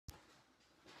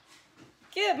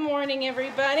Good morning,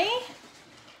 everybody.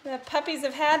 The puppies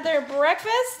have had their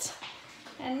breakfast,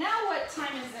 and now what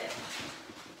time is it?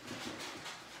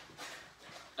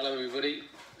 Hello, everybody.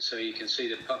 So you can see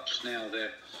the pups now.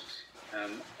 They're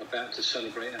about to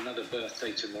celebrate another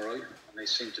birthday tomorrow, and they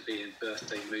seem to be in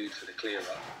birthday mood for the clear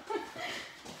up.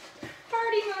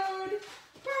 Party mode!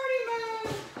 Party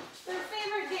mode! Their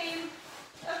favorite game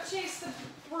of chase the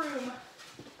broom.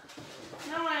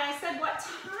 No, I said, what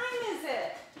time is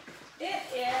it? It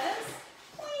is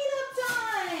cleanup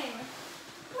time!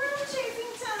 Broom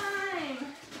chasing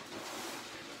time!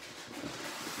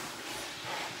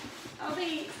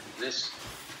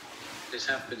 This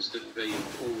happens to be,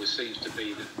 always seems to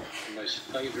be the most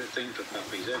favourite thing for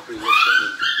puppies. Every litter,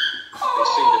 they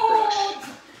see the brush.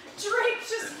 Drake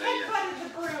just headbutted the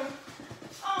broom.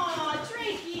 Aw,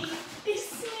 Drakey, he's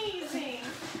sneezing.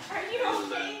 Are you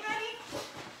okay, buddy?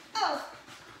 Oh.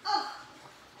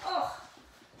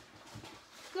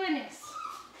 Goodness.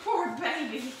 Poor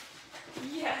baby.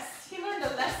 Yes, he learned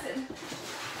a lesson,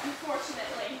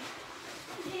 unfortunately.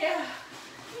 Yeah,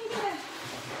 he did.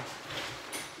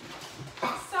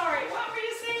 Sorry, what were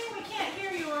you saying? We can't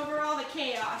hear you over all the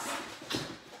chaos.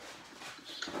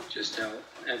 Just how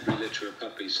every litter of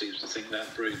puppies seems to think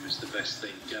that broom is the best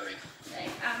thing going. They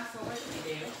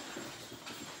absolutely do.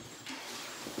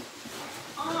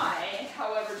 I,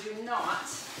 however, do not.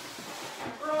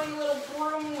 I'm growing a little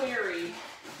broom weary.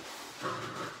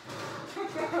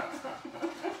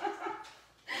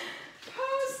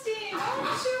 Posty, don't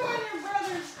chew on your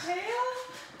brother's tail.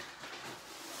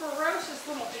 Ferocious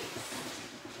little beast.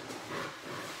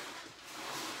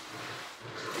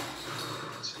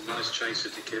 It's a nice chaser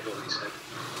to kibble, he said.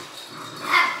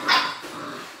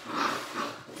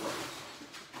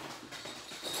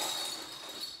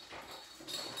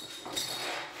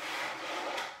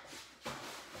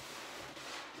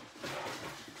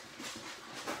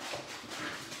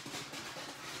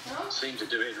 Seem to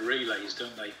do it in relays,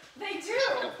 don't they? They do.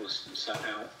 There's a couple sat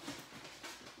out.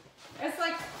 It's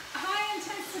like high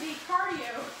intensity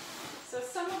cardio. So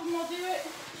some of them will do it,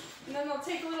 and then they'll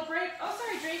take a little break. Oh,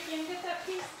 sorry, Drake, you didn't get that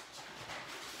piece.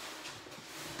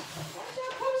 Watch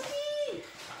out, Posty!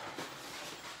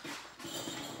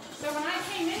 So when I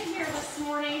came in here this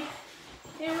morning,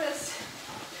 it was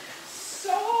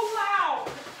so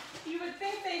loud. You would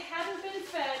think they hadn't been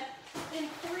fed in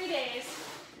 3 days.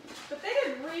 But they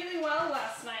did really well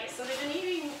last night, so they've been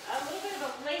eating a little bit of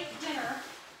a late dinner,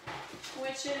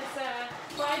 which is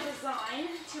by design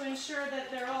to ensure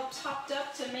that they're all topped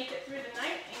up to make it through the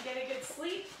night and get a good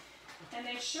sleep. And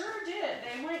they sure did.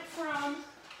 They went from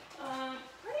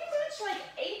pretty much like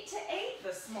 8 to 8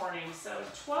 this morning, so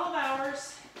 12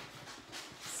 hours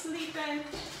sleeping,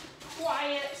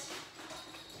 quiet,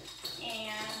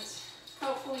 and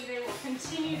hopefully they will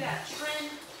continue that trend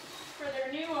for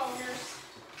their new owners.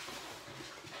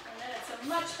 And it's a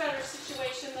much better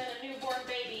situation than a newborn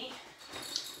baby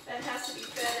that has to be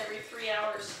fed every 3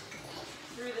 hours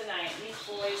through the night. These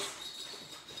boys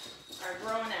are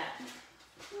grown up.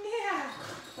 Yeah.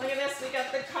 Look at this. We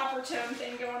got the copper tone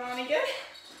thing going on again.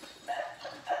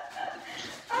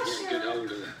 Usher. Get a good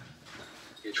hold of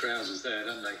your trousers there,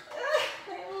 don't they?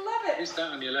 I love it. Who's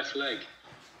that on your left leg?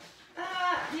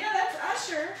 Yeah, that's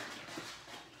Usher.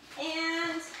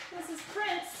 And this is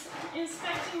Prince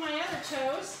inspecting my other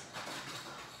toes.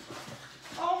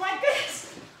 Oh my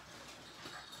goodness!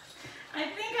 I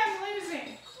think I'm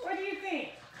losing. What do you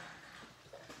think?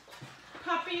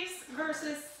 Puppies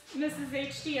versus Mrs.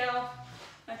 HDL.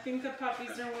 I think the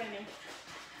puppies are winning.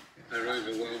 They're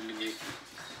overwhelming you.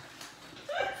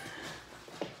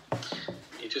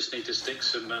 You just need to stick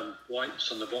some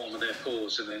wipes on the bottom of their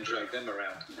paws and then drag them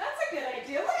around. That's a good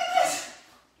idea. Look at this!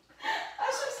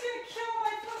 Usher's gonna kill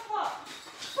my flip-flop.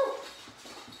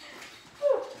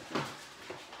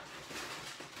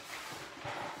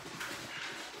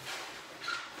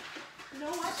 No,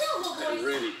 watch out, little boys.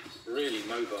 They're really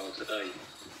mobile today.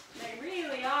 They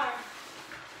really are.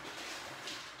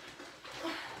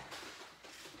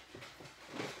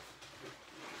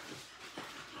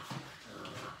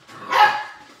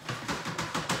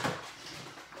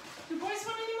 You boys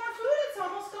want any more food? It's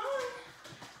almost gone.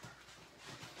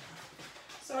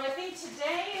 So I think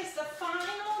today is the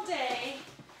final day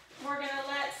we're going to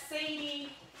let Sadie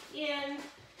in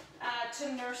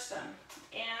to nurse them.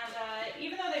 And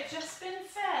even though they've just been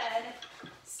fed,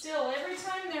 still every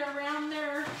time they're around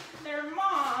their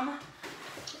mom,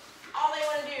 all they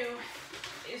want to do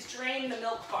is drain the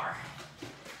milk bar.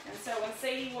 And so when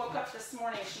Sadie woke up this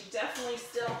morning, she definitely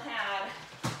still had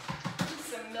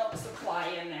some milk supply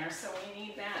in there. So we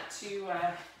need that to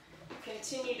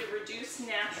continue to reduce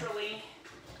naturally.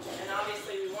 And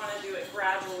obviously we want to do it gradually.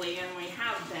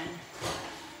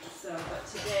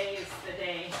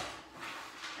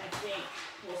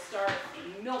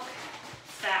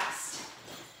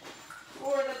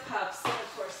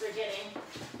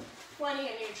 plenty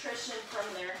of nutrition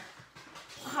from their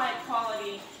high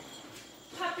quality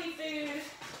puppy food.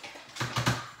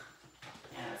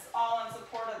 And it's all in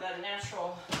support of the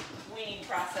natural weaning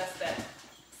process that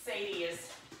Sadie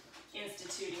is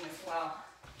instituting as well.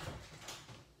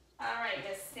 All right,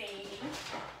 Miss Sadie.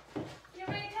 You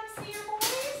ready to come see your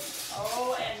boys?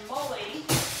 Oh, and Molly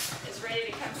is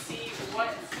ready to come see what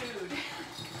food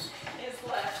is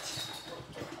left.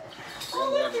 Oh,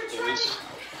 look, they're trying to...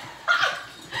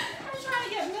 I'm trying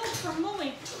to get milk from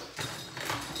Molly.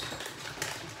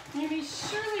 You'll be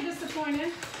surely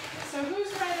disappointed. So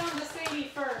who's right on to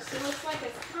Sadie first? It looks like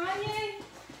it's Kanye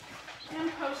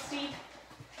and Posty.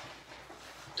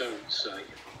 Don't say.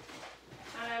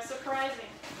 Surprising.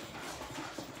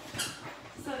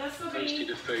 So this will be... Posty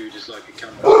the food is like a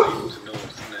company to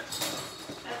north, isn't it?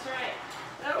 That's right.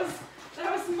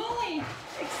 That was Molly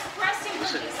expressing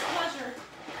her displeasure.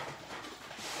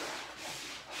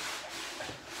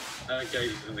 I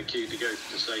gave them the cue to go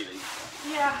to Sadie.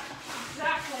 Yeah,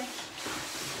 exactly.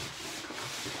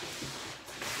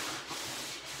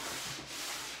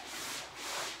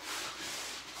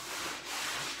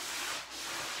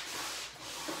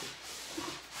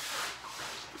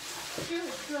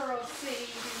 Good girl,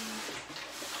 Sadie.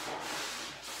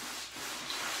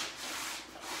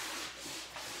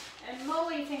 And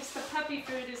Molly thinks the puppy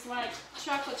food is like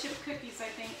chocolate chip cookies, I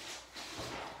think.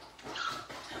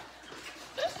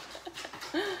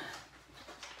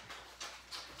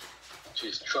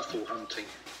 She's truffle hunting.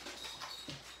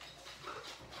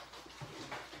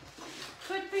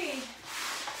 Could be.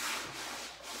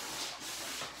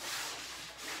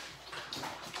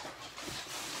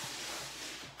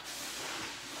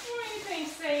 What do you think,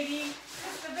 Sadie?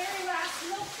 It's the very last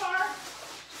milk bar.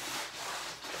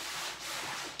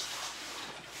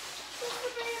 It's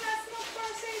the very last milk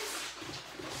bar, Sadie.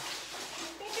 I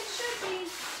think it should be.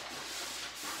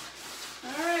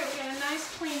 All right, we got a nice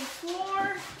clean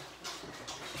floor.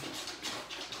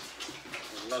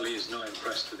 Molly is not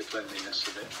impressed with the cleanliness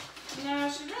of it. No,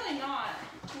 she's really not.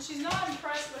 And she's not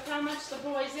impressed with how much the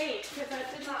boys ate, because I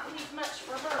did not leave much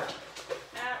for her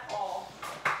at all.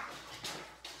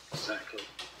 Exactly.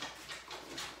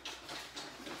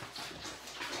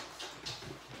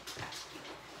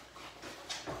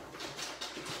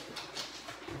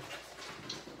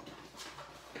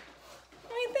 What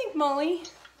do you think, Molly?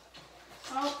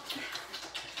 Oh,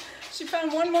 she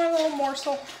found one more little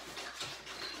morsel.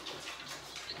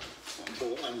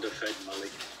 Poor underfed Molly.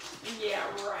 Yeah,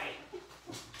 right.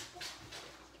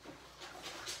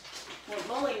 What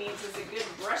Molly needs is a good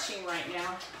brushing right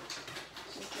now.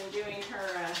 She's been doing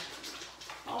her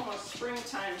almost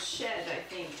springtime shed, I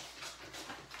think.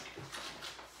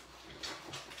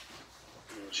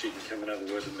 She can come and have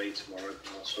a word with me tomorrow and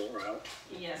I'll sort her out.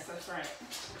 Yes, that's right.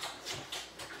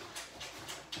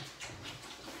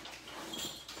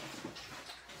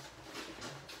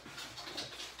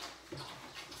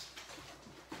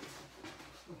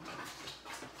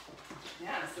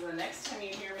 Yeah, so the next time you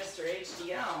hear Mr.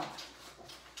 HDL,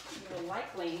 you'll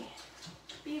likely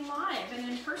be live and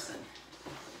in person.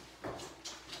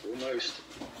 Almost.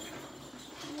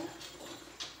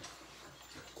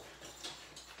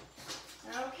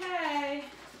 Okay,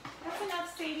 that's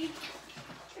enough, Sadie.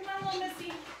 Come on, little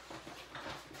missy.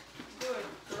 Good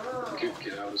girl. Good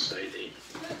girl, Sadie.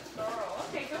 Good girl.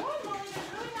 Okay, go on, Molly. There's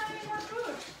really not any more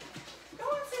food. Go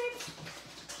on, Sadie.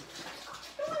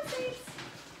 Go on, Sadie.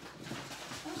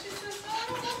 Oh, she says, no, I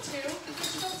don't want to. There's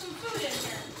still some food in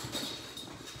here.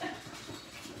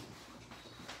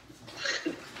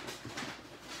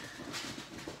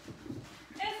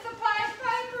 It's the Pied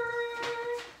Piper.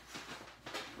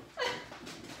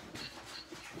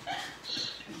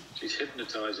 She's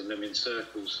hypnotising them in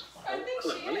circles. I think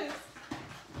hello, she Molly. is.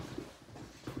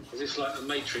 Is this like a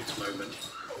Matrix moment?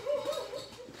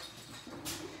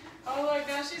 Oh my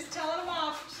gosh, she's telling them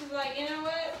off. She's like, you know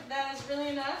what? That is really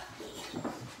enough.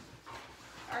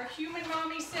 Our human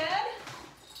mommy said,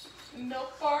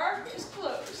 milk bar is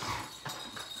closed.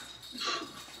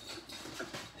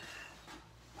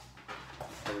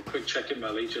 Have a quick check at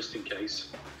Molly, just in case.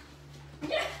 Who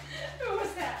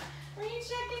was that? Were you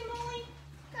checking, Molly?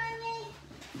 Kanye?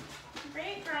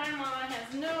 Great grandma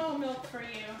has no milk for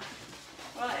you.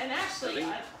 Well, and actually,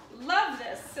 Really? I love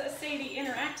this, Sadie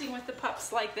interacting with the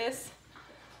pups like this.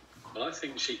 Well, I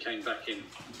think she came back in,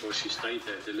 or she stayed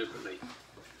there deliberately,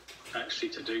 actually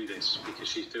to do this, because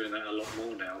she's doing that a lot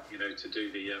more now, you know, to do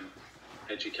the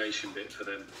education bit for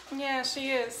them. Yeah, she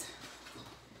is.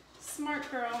 Smart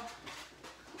girl.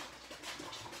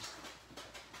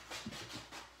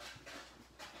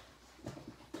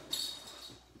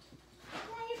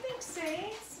 What do you think,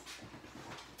 Sadie?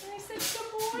 Any such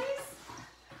good boys?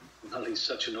 Khalid's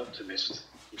such an optimist.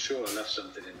 I'm sure I left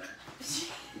something in there. She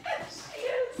is.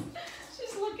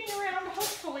 She's looking around,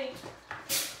 hopefully.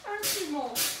 Aren't you,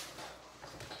 Mole?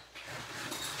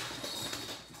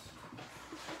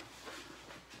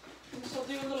 And she'll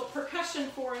do a little percussion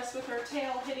for us with her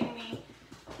tail hitting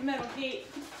the metal gate.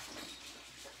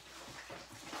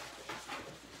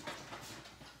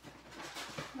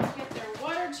 We'll get their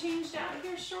water changed out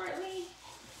here shortly.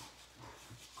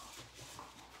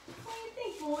 What do you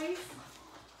think, boys?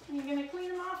 Are you going to clean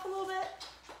them off a little bit?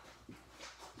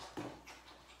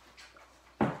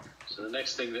 So the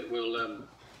next thing that we'll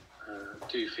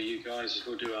do for you guys is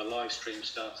we'll do our live stream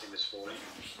starting this morning.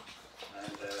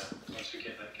 And once we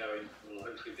get that going, we'll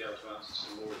hopefully be able to answer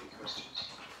some more of your questions.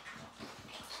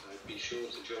 So be sure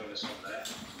to join us on there.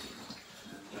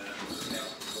 And look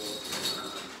out for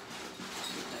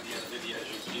any other videos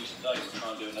we produce today. We'll try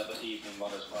and do another evening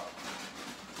one as well.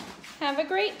 Have a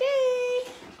great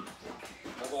day.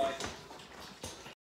 Bye-bye.